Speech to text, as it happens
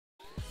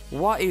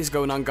What is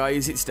going on,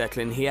 guys? It's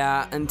Declan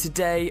here, and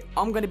today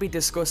I'm going to be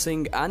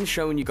discussing and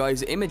showing you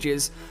guys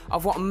images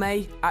of what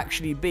may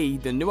actually be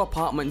the new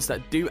apartments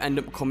that do end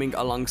up coming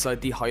alongside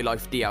the High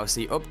Life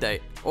DLC update.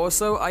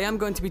 Also, I am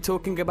going to be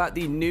talking about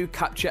the new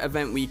capture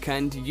event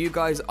weekend. You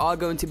guys are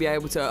going to be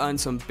able to earn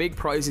some big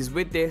prizes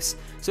with this,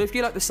 so if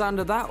you like the sound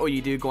of that or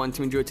you do go on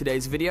to enjoy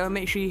today's video,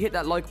 make sure you hit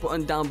that like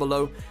button down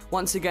below.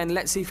 Once again,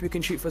 let's see if we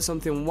can shoot for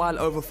something well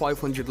over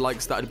 500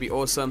 likes. That would be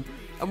awesome.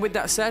 And with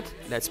that said,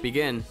 let's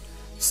begin.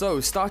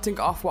 So, starting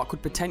off what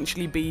could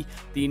potentially be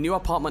the new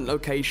apartment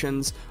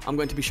locations, I'm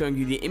going to be showing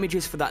you the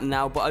images for that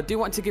now, but I do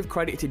want to give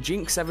credit to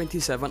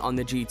Jinx77 on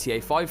the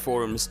GTA 5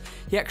 forums.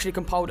 He actually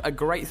compiled a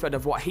great thread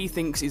of what he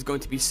thinks is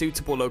going to be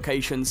suitable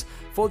locations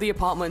for the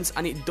apartments,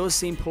 and it does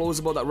seem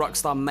plausible that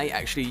Rockstar may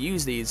actually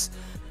use these.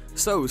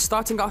 So,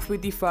 starting off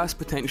with the first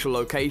potential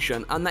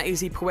location, and that is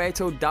the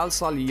Puerto del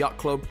Sol Yacht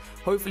Club.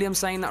 Hopefully I'm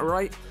saying that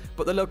right,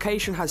 but the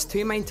location has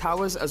two main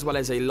towers as well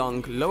as a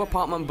long, low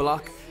apartment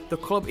block. The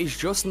club is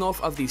just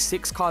north of the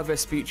 6-car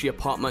Vespucci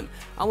apartment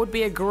and would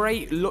be a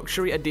great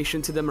luxury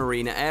addition to the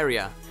marina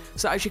area.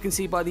 So as you can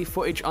see by the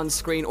footage on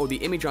screen, or the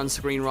image on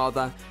screen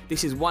rather,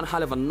 this is one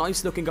hell of a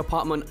nice looking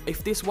apartment.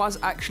 If this was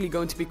actually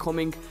going to be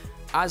coming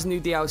as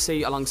new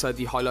DLC alongside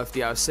the High Life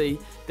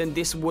DLC, then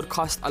this would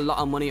cost a lot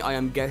of money, I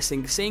am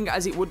guessing, seeing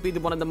as it would be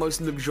one of the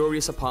most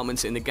luxurious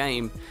apartments in the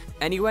game.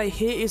 Anyway,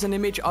 here is an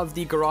image of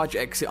the garage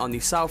exit on the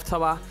south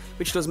tower,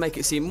 which does make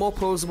it seem more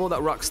plausible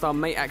that Rockstar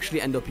may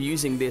actually end up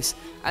using this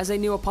as a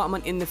new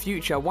apartment in the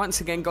future.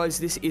 Once again, guys,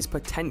 this is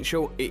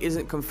potential, it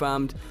isn't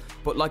confirmed,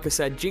 but like I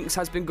said, Jinx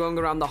has been going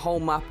around the whole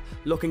map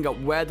looking at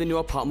where the new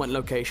apartment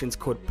locations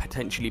could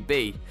potentially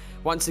be.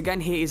 Once again,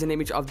 here is an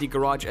image of the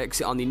garage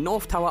exit on the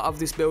north tower of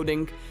this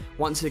building.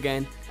 Once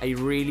again, a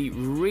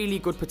really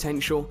good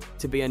potential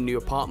to be a new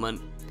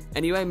apartment.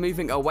 Anyway,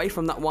 moving away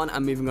from that one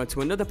and moving on to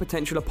another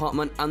potential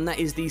apartment, and that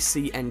is the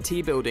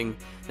CNT building.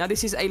 Now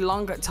this is a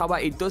long tower.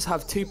 It does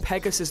have two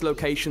Pegasus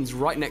locations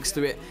right next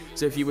to it,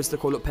 so if you was to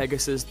call up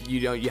Pegasus,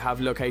 you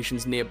have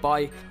locations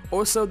nearby.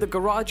 Also, the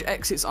garage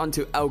exits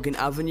onto Elgin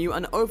Avenue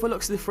and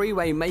overlooks the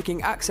freeway,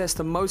 making access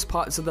to most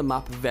parts of the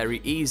map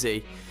very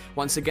easy.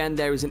 Once again,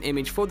 there is an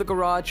image for the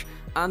garage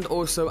and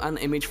also an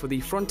image for the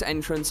front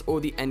entrance, or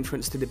the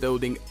entrance to the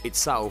building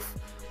itself.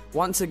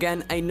 Once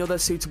again, another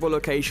suitable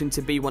location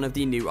to be one of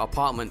the new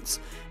apartments.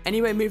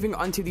 Anyway, moving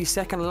on to the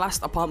second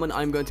last apartment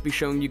I'm going to be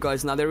showing you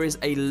guys. Now there is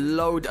a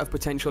load of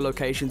potential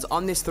locations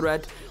on this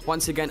thread.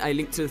 Once again, a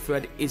link to the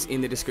thread is in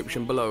the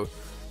description below.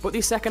 But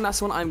the second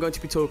last one I'm going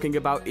to be talking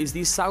about is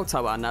the South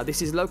Tower. Now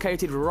this is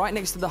located right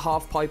next to the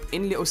half pipe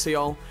in Little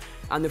Seoul,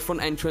 and the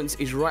front entrance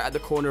is right at the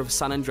corner of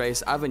San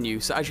Andreas Avenue.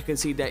 So as you can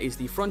see, there is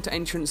the front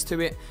entrance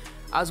to it,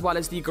 as well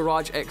as the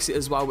garage exit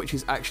as well, which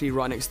is actually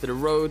right next to the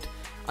road.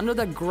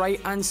 Another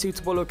great and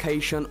suitable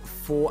location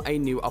for a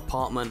new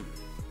apartment.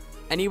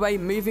 Anyway,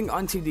 moving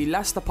on to the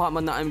last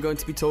apartment that I'm going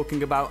to be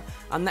talking about,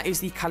 and that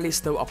is the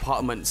Callisto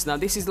Apartments. Now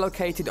this is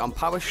located on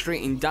Power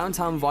Street in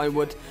downtown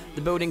Vinewood.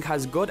 The building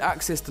has good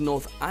access to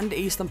north and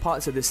eastern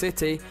parts of the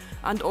city,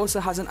 and also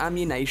has an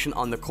ammunition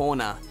on the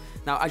corner.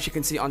 Now as you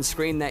can see on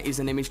screen, there is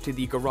an image to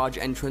the garage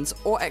entrance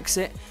or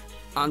exit,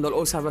 and I'll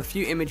also have a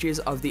few images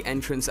of the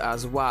entrance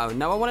as well.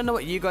 Now I want to know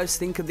what you guys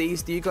think of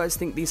these. Do you guys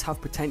think these have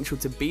potential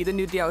to be the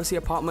new DLC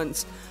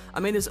apartments?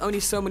 I mean, there's only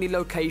so many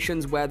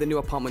locations where the new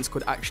apartments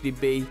could actually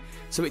be,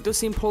 so it does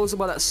seem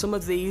plausible that some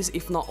of these,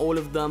 if not all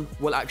of them,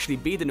 will actually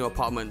be the new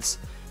apartments.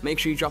 Make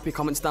sure you drop your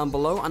comments down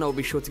below and I'll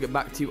be sure to get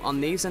back to you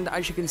on these. And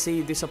as you can see,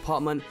 this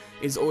apartment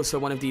is also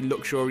one of the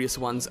luxurious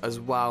ones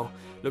as well.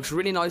 Looks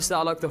really nice there.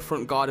 I like the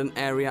front garden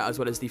area as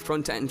well as the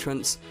front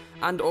entrance,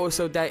 and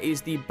also there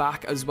is the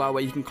back as well,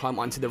 where you can climb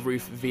onto the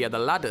roof via the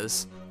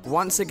ladders.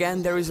 Once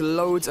again, there is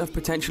loads of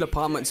potential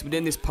apartments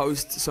within this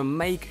post, so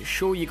make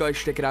sure you guys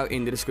check it out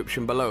in the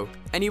description below.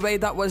 Anyway,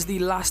 that was the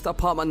last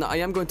apartment that I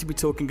am going to be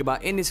talking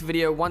about in this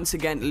video. Once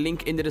again,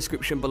 link in the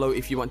description below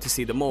if you want to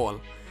see them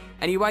all.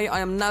 Anyway, I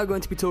am now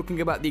going to be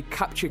talking about the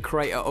Capture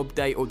Creator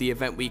update, or the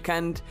event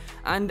weekend,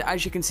 and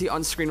as you can see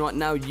on screen right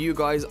now, you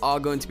guys are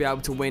going to be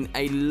able to win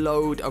a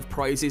load of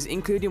prizes,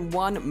 including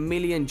 1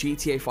 million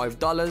GTA 5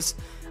 dollars,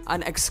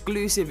 an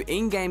exclusive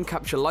in-game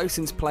capture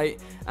license plate,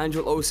 and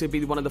you'll also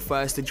be one of the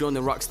first to join the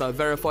Rockstar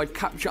verified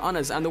capture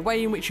honors. And the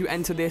way in which you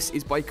enter this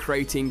is by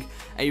creating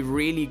a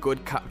really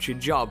good capture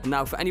job.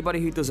 Now for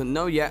anybody who doesn't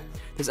know yet,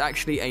 there's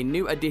actually a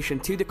new addition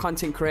to the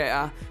content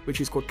creator,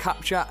 which is called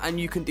capture, and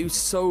you can do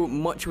so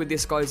much with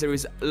this, guys. There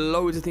is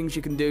loads of things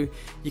you can do.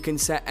 You can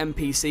set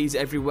NPCs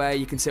everywhere,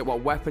 you can set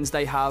what weapons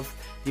they have.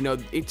 You know,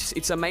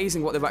 it's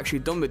amazing what they've actually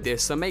done with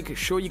this, so make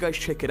sure you guys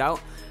check it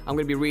out. I'm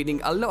going to be reading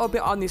a little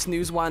bit on this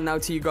newswire now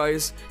to you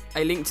guys.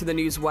 A link to the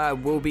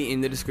newswire will be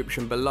in the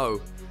description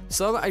below.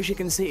 So as you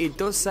can see, it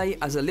does say,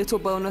 as a little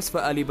bonus for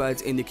early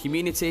birds in the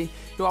community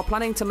who are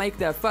planning to make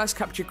their first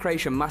capture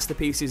creation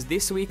masterpieces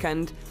this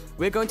weekend,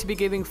 we're going to be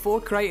giving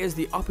 4 creators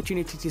the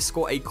opportunity to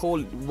score a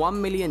cool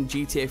 1 million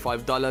GTA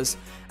 5 dollars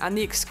and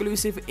the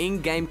exclusive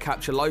in-game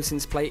capture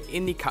license plate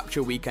in the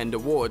Capture Weekend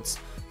Awards.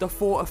 the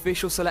 4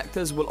 official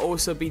selectors will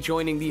also be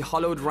joining the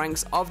hollowed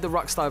ranks of the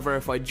Rockstar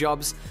verified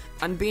jobs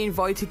and be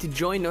invited to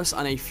join us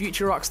on a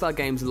future Rockstar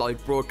Games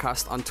live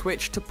broadcast on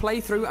Twitch to play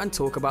through and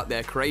talk about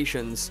their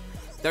creations.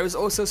 There is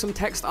also some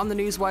text on the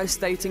newswire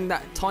stating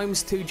that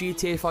 ×2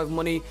 GTA 5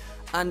 money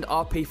and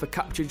RP for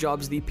capture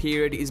jobs, the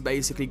period is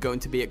basically going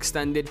to be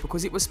extended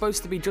because it was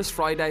supposed to be just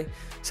Friday,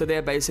 so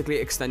they're basically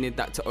extended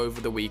that to over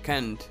the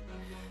weekend.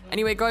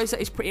 Anyway guys, that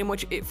is pretty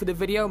much it for the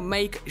video.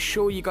 Make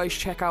sure you guys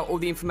check out all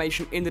the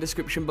information in the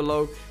description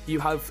below. You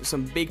have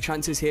some big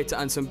chances here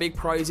to earn some big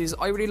prizes.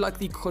 I really like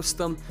the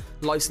custom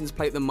license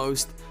plate the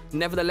most.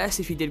 Nevertheless,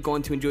 if you did go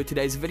on to enjoy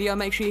today's video,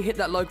 make sure you hit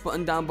that like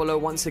button down below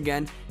once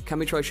again. Can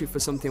we try shoot for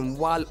something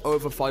well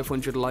over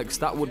 500 likes?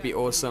 That would be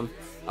awesome.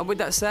 And with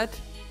that said,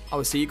 I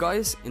will see you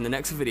guys in the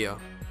next video.